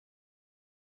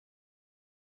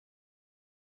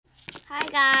Hi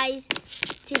guys,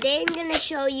 today I'm gonna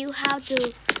show you how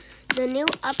to the new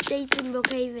updates in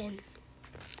Brookhaven.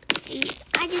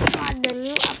 I just got the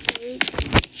new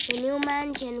update, the new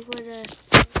mansion for the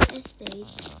estate.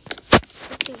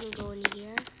 Let's we can go in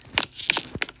here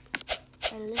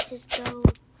and let's just go.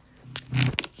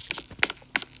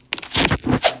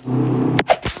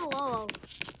 Oh,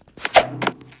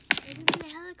 there's even a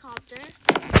helicopter.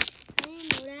 I didn't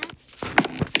know that.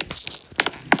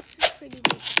 This is pretty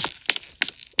big.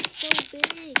 It's so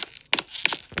big.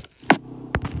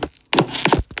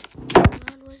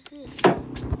 God, what's this?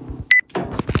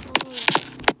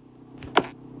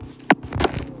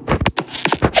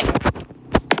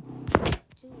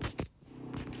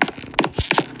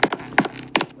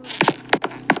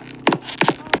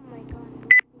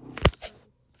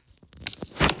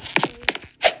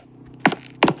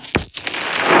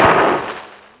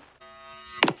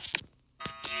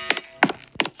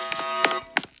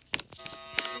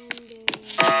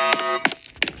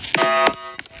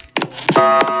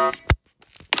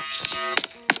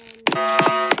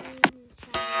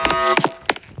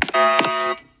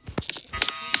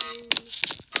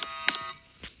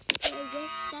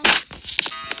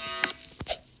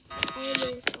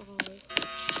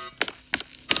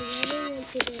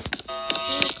 To the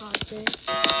helicopter.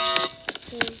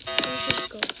 So let's just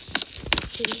go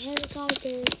to the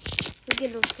helicopter. We're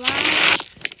gonna fly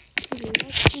to the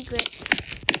next secret.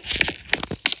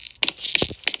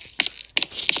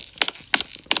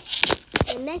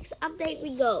 The next update we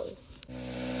go.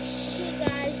 Okay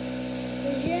guys,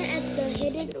 we're here at the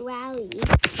hidden valley.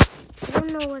 I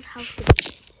don't know what house it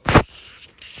is.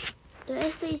 The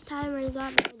essays timer is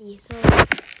not ready, so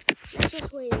let's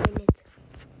just wait a minute.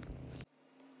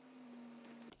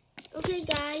 Okay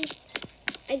guys,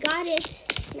 I got it.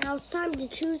 Now it's time to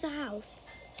choose a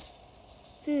house.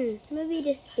 Maybe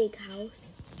this big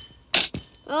house.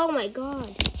 Oh my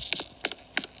god.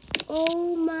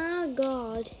 Oh my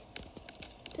god.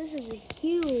 This is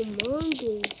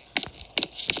humongous.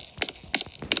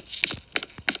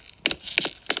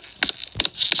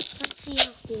 Let's see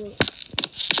how cool.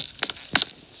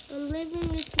 I'm living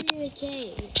with the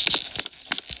cave.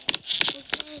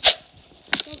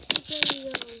 Let's see where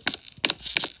we go.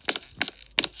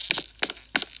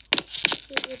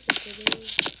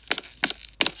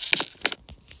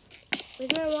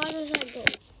 Where's my water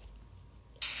cycles?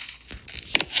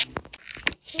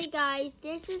 Hey guys,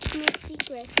 this is new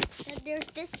secret that there's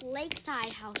this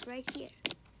lakeside house right here.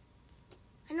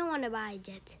 I don't want to buy it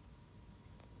yet.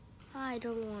 I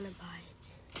don't want to buy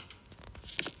it.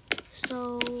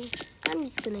 So I'm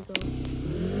just gonna go.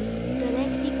 The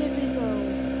next secret we go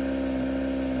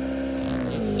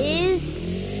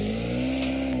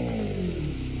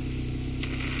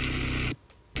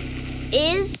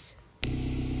is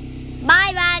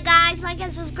bye bye guys, like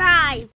and subscribe.